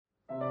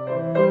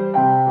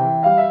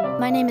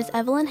My name is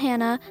Evelyn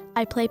Hannah.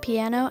 I play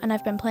piano, and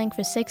I've been playing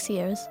for 6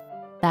 years.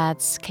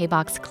 That's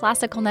K-Box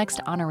Classical Next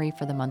honoree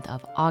for the month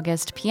of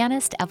August,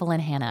 pianist Evelyn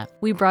Hannah.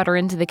 We brought her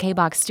into the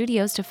K-Box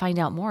studios to find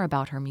out more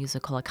about her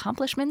musical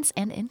accomplishments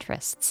and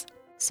interests.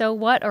 So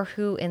what or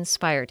who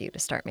inspired you to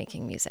start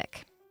making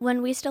music?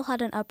 When we still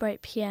had an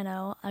upright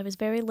piano, I was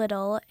very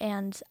little,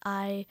 and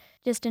I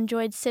just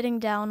enjoyed sitting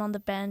down on the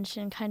bench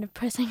and kind of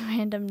pressing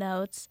random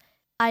notes.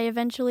 I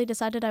eventually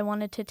decided I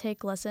wanted to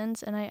take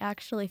lessons, and I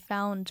actually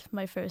found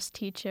my first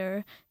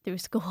teacher through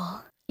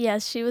school.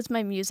 Yes, she was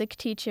my music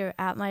teacher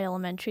at my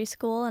elementary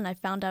school, and I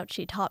found out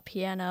she taught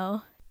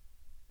piano.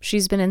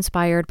 She's been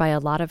inspired by a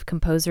lot of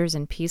composers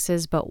and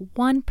pieces, but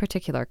one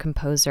particular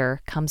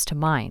composer comes to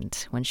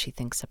mind when she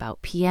thinks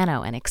about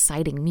piano and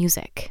exciting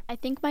music. I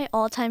think my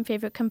all-time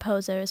favorite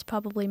composer is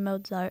probably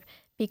Mozart,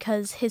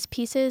 because his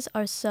pieces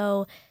are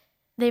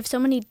they have so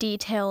many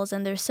details,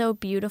 and they're so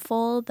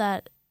beautiful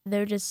that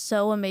they're just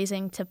so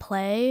amazing to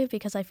play,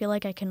 because I feel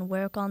like I can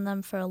work on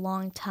them for a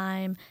long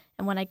time,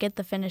 and when I get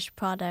the finished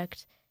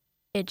product,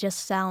 it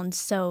just sounds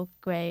so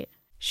great.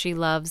 She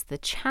loves the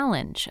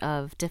challenge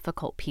of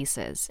difficult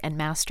pieces and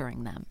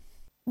mastering them.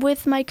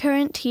 With my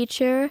current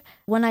teacher,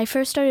 when I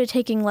first started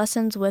taking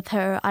lessons with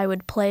her, I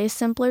would play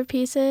simpler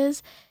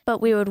pieces, but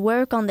we would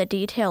work on the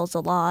details a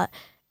lot.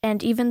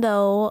 And even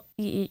though,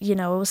 it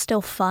was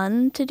still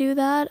fun to do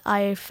that,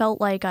 I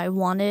felt like I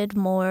wanted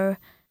more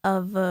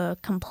of a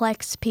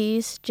complex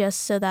piece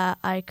just so that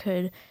I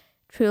could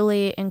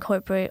truly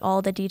incorporate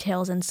all the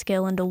details and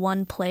skill into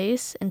one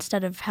place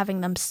instead of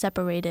having them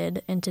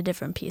separated into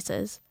different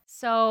pieces.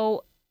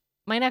 So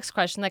my next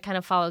question that kind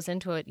of follows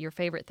into it, your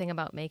favorite thing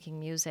about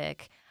making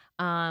music.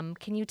 Can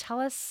you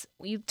tell us,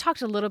 you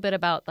talked a little bit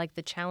about like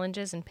the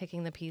challenges and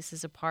picking the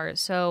pieces apart.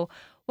 So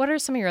what are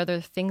some of your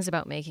other things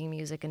about making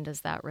music, and does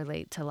that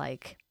relate to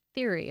like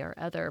theory or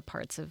other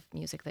parts of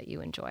music that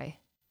you enjoy?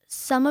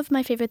 Some of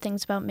my favorite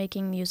things about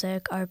making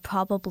music are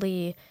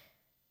probably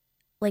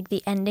like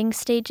the ending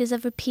stages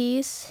of a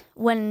piece.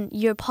 When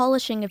you're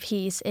polishing a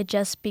piece, it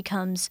just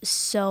becomes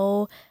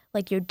so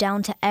like you're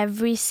down to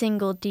every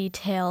single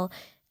detail.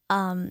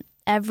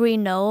 Every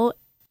note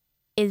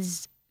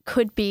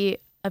could be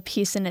a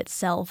piece in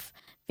itself,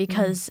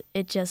 because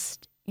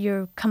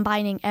you're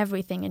combining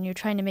everything and you're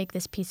trying to make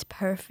this piece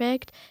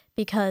perfect,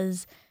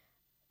 because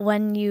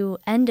when you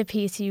end a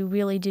piece, you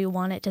really do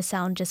want it to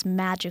sound just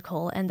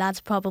magical, and that's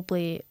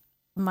probably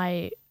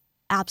my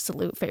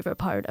absolute favorite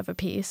part of a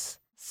piece.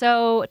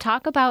 So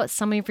talk about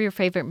some of your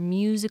favorite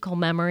musical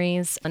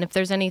memories, and if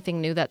there's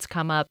anything new that's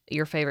come up,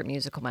 your favorite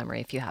musical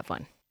memory, if you have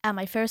one. At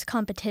my first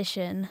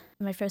competition,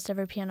 my first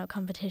ever piano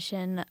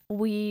competition,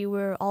 we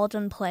were all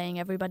done playing,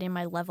 everybody in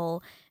my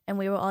level, and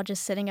we were all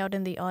just sitting out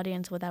in the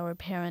audience with our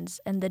parents,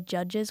 and the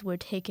judges were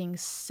taking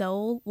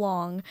so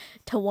long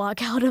to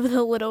walk out of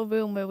the little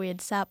room where we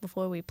had sat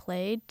before we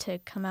played to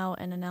come out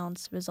and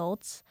announce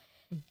results.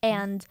 Mm-hmm.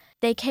 And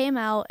they came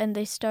out and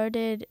they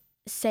started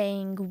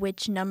saying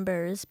which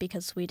numbers,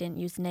 because we didn't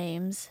use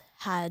names,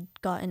 had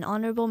gotten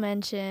honorable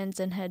mentions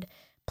and had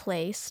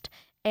placed.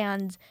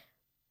 And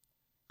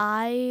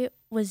I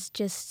was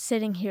just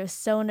sitting here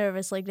so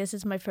nervous, like this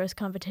is my first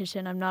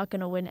competition. I'm not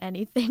going to win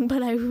anything,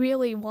 but I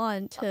really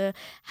want to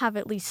have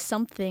at least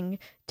something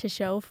to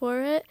show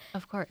for it.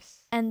 Of course.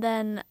 And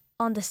then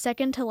on the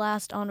second to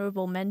last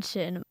honorable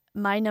mention,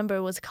 my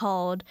number was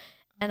called.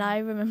 And I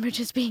remember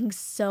just being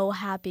so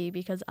happy,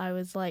 because I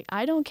was like,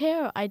 I don't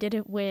care. I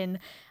didn't win.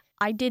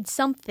 I did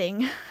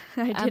something.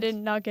 I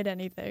didn't not get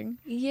anything.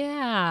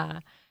 Yeah.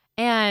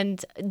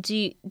 And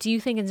do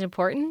you think it's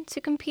important to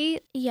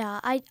compete?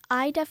 Yeah,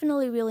 I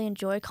definitely really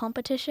enjoy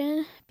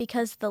competition,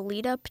 because the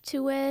lead up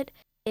to it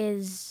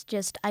is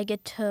just I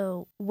get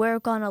to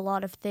work on a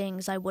lot of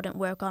things I wouldn't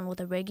work on with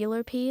a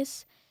regular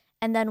piece.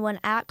 And then when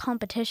at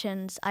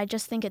competitions, I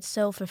just think it's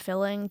so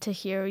fulfilling to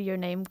hear your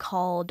name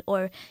called,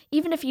 or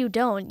even if you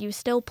don't, you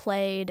still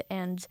played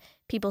and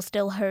people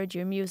still heard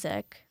your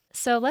music.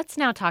 So let's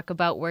now talk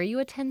about where you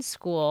attend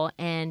school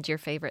and your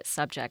favorite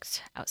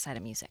subject outside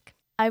of music.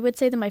 I would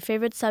say that my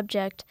favorite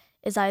subject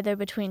is either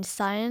between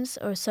science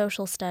or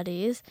social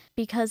studies,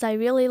 because I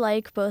really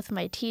like both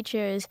my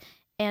teachers,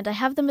 and I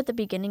have them at the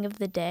beginning of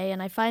the day,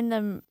 and I find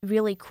them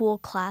really cool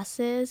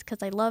classes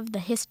because I love the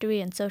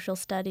history and social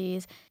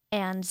studies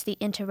and the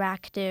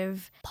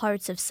interactive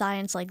parts of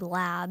science like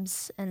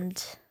labs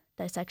and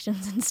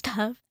dissections and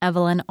stuff.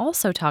 Evelyn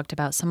also talked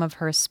about some of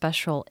her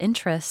special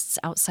interests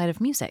outside of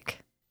music.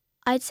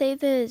 I'd say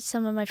that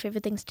some of my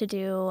favorite things to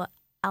do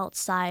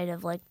outside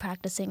of like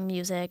practicing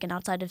music and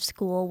outside of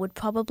school would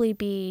probably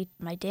be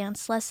my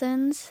dance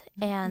lessons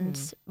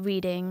and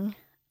reading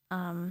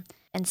and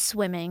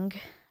swimming.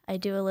 I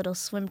do a little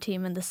swim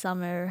team in the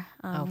summer.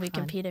 We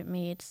compete at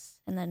meets,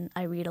 and then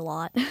I read a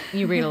lot.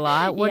 You read a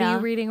lot? What Yeah. are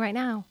you reading right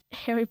now?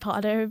 Harry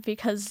Potter,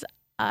 because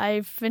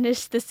I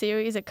finished the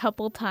series a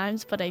couple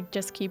times, but I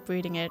just keep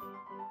reading it.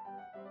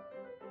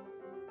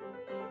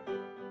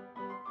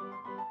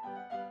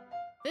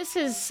 This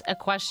is a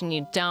question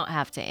you don't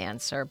have to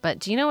answer, but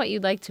do you know what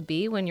you'd like to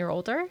be when you're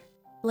older?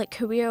 Like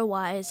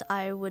career-wise,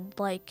 I would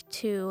like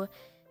to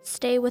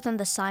stay within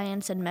the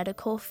science and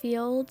medical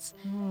fields.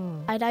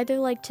 I'd either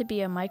like to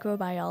be a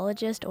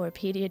microbiologist or a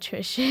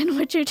pediatrician,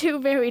 which are two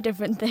very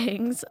different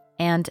things.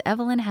 And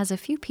Evelyn has a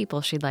few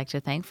people she'd like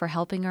to thank for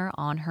helping her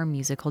on her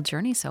musical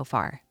journey so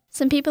far.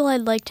 Some people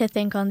I'd like to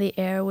thank on the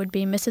air would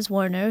be Mrs.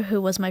 Warner,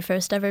 who was my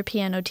first ever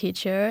piano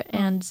teacher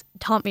and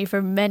taught me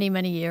for many,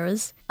 many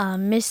years.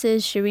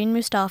 Mrs. Shireen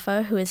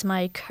Mustafa, who is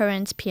my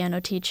current piano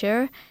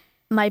teacher.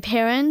 My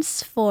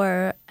parents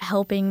for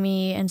helping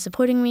me and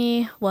supporting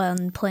me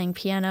when playing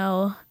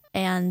piano.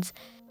 And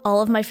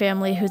all of my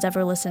family who's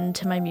ever listened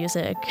to my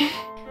music.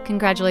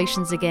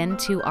 Congratulations again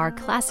to our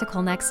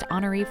Classical Next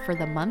honoree for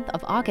the month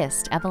of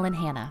August, Evelyn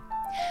Hannah.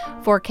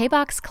 For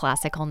KBOX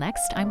Classical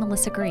Next, I'm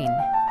Melissa Green.